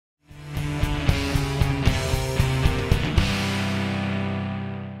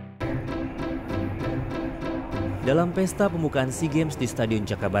Dalam pesta pembukaan SEA Games di Stadion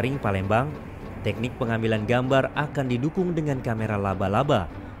Jakabaring, Palembang, teknik pengambilan gambar akan didukung dengan kamera laba-laba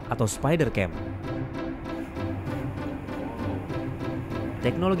atau spider cam.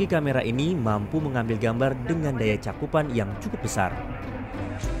 Teknologi kamera ini mampu mengambil gambar dengan daya cakupan yang cukup besar.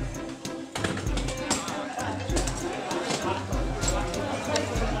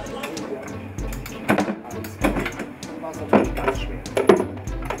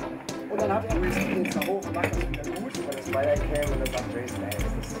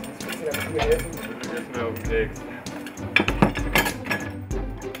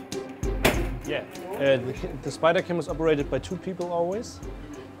 The spider cam is operated by two people always.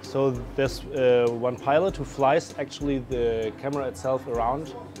 So there's one pilot who flies actually the camera itself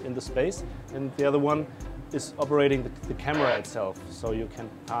around in the space, and the other one is operating the camera itself, so you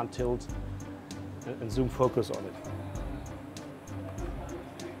can't tilt and zoom focus on it.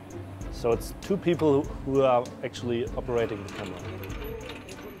 So it's two people who are actually operating the camera.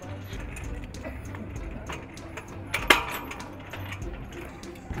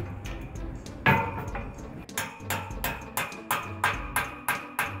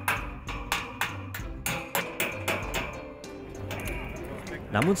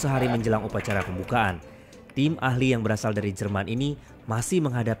 Namun sehari menjelang upacara pembukaan, tim ahli yang berasal dari Jerman ini masih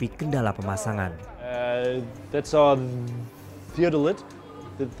menghadapi kendala pemasangan. That's our theodolite.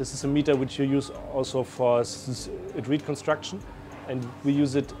 This is a meter which you use also for read construction, and we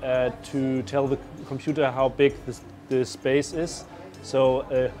use it to tell the computer how big the space is, so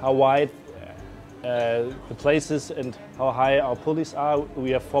how wide the place is and how high our pulleys are.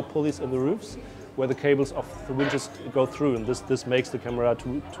 We have 4 pulleys in the roofs where the cables of the winches go through, and this makes the camera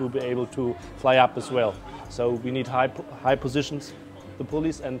to be able to fly up as well. So we need high positions, the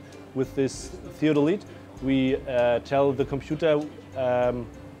pulleys, and with this theodolite we tell the computer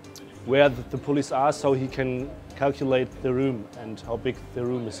where the pulleys are, so he can calculate the room and how big the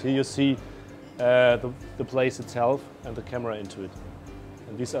room is. Here you see the place itself and the camera into it.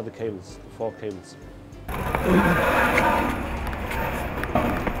 And these are the cables, the 4 cables.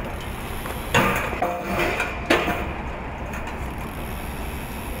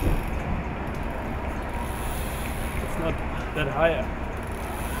 It's not that high.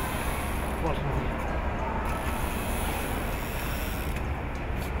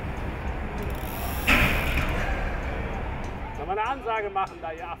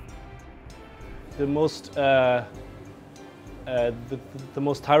 The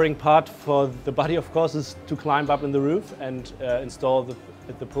most tiring part for the body, of course, is to climb up in the roof and install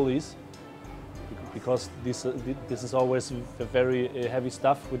the pulleys, because this is always the very heavy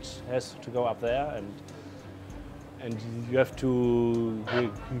stuff which has to go up there, and you have to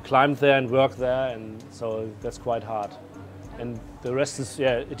climb there and work there, and so that's quite hard. And the rest is,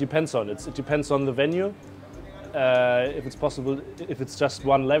 it depends on it. It depends on the venue. If it's possible, if it's just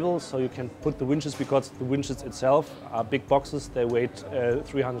one level, so you can put the winches, because the winches itself are big boxes, they weigh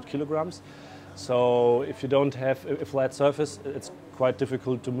 300 kilograms. So if you don't have a flat surface, it's quite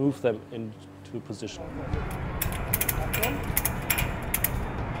difficult to move them into position.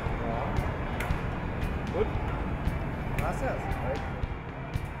 Good.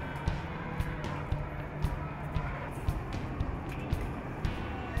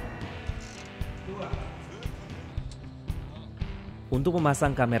 Untuk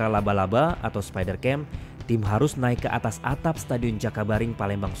memasang kamera laba-laba atau spider cam, tim harus naik ke atas atap Stadion Jakabaring,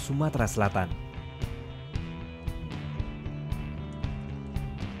 Palembang, Sumatera Selatan.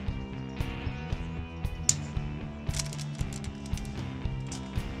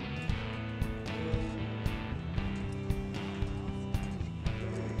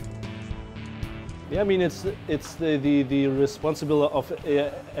 Yeah, I mean it's the responsible of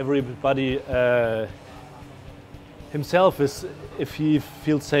everybody himself is, if he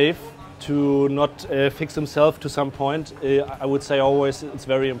feels safe, to not fix himself to some point. I would say always it's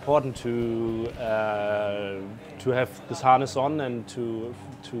very important to have this harness on and to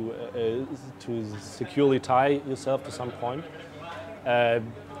securely tie yourself to some point.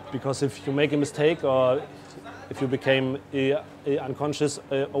 Because if you make a mistake, or if you became unconscious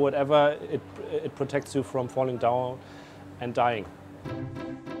or whatever, it protects you from falling down and dying.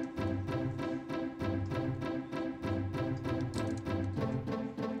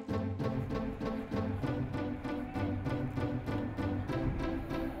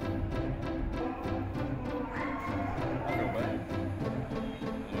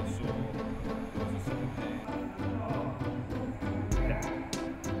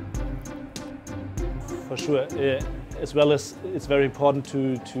 For sure, as well as it's very important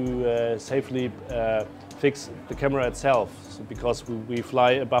to safely fix the camera itself, so because we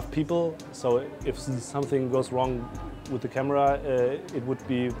fly above people, so if something goes wrong with the camera, it would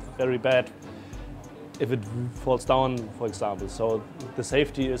be very bad if it falls down, for example. So the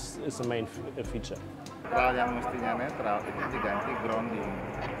safety is the main feature. Netral yang mestinya netral itu diganti grounding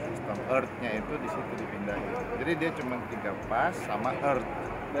sistem, earth-nya itu di situ dipindahin. Jadi dia cuma 3 pas sama earth.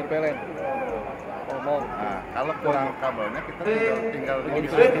 Dari PLN. Oh, mau. Nah, kalau kurang kabelnya kita tinggal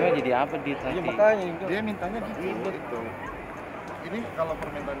jadi apa di tadi? Iya makanya dia mintanya gitu itu. Ini kalau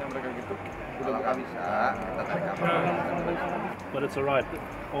permintaannya mereka gitu udah nggak bisa kita tarik kabel. But it's alright.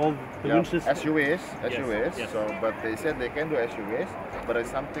 All the winches. As you wish. Yes. So, but they said they can do as you wish, but there's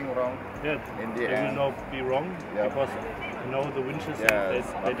something wrong. Yeah, in the they end. will not be wrong because the winches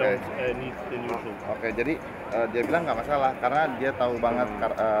they don't need the neutral. Oke, jadi dia bilang nggak masalah karena dia tahu banget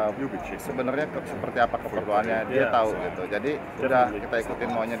sebenarnya seperti apa keperluannya, dia tahu gitu. Jadi udah kita ikutin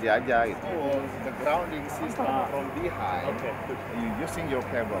maunya dia aja gitu. The grounding system from behind. Okay, good. You using your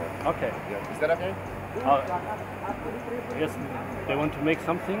cable. Okay. Is that okay? Yes, they want to make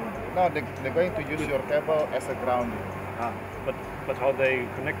something. No, they're going to use your cable as a grounding. But how they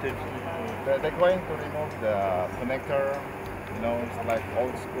connect it? They're going to remove the connector. It's like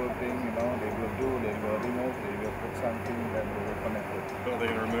old school thing. They will remove, they will put something, then they will connect it. So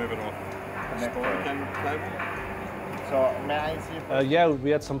they're going to remove it off the cable? So may I see? Yeah, we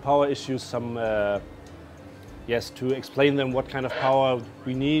had some power issues. To explain them what kind of power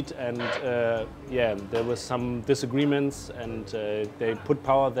we need, and there was some disagreements, and they put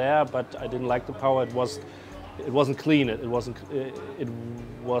power there, but I didn't like the power. It wasn't clean. It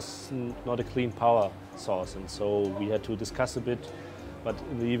was not a clean power source, and so we had to discuss a bit. But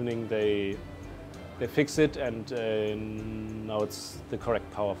in the evening they fixed it, and now it's the correct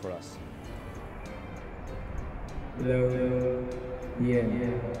power for us.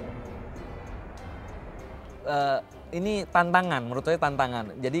 Ini tantangan, menurut saya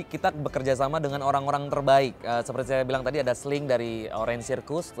tantangan. Jadi kita bekerja sama dengan orang-orang terbaik. Seperti saya bilang tadi ada Sling dari Orange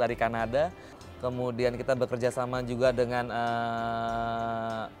Circus dari Kanada. Kemudian kita bekerja sama juga dengan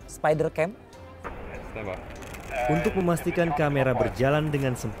Spider Cam. Untuk memastikan kamera berjalan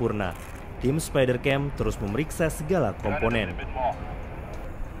dengan sempurna, tim Spider Cam terus memeriksa segala komponen.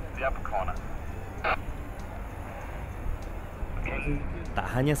 Tak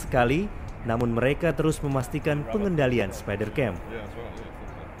hanya sekali, namun mereka terus memastikan pengendalian Spider Cam.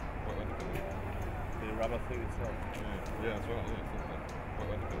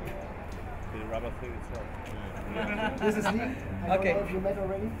 This is Lee. Okay. You met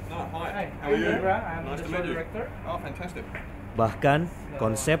already? Oh, hi. How are you? Indra. I'm Nice the to show meet you. director. Oh, fantastic. Bahkan,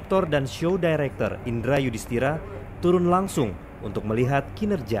 konseptor dan show director Indra Yudhistira turun langsung untuk melihat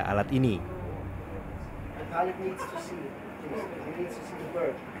kinerja alat ini. The pilot needs to see it. He needs to see the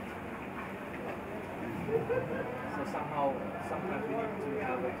bird. So sometimes we need to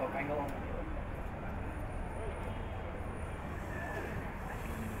have a top angle on it.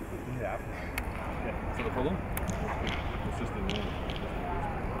 Is that the problem? It's just the wall.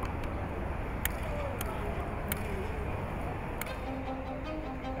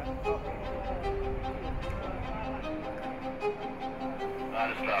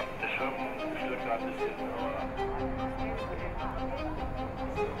 Stop. This room should stop this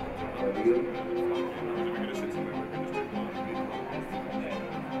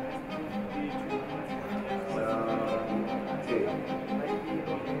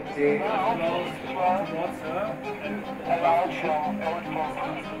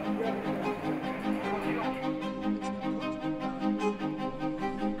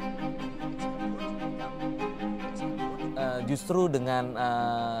Justru dengan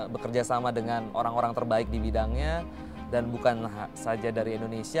bekerja sama dengan orang-orang terbaik di bidangnya dan bukan saja dari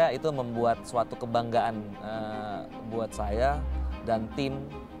Indonesia, itu membuat suatu kebanggaan buat saya dan tim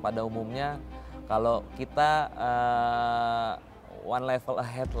pada umumnya kalau kita one level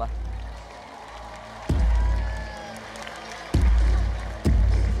ahead lah.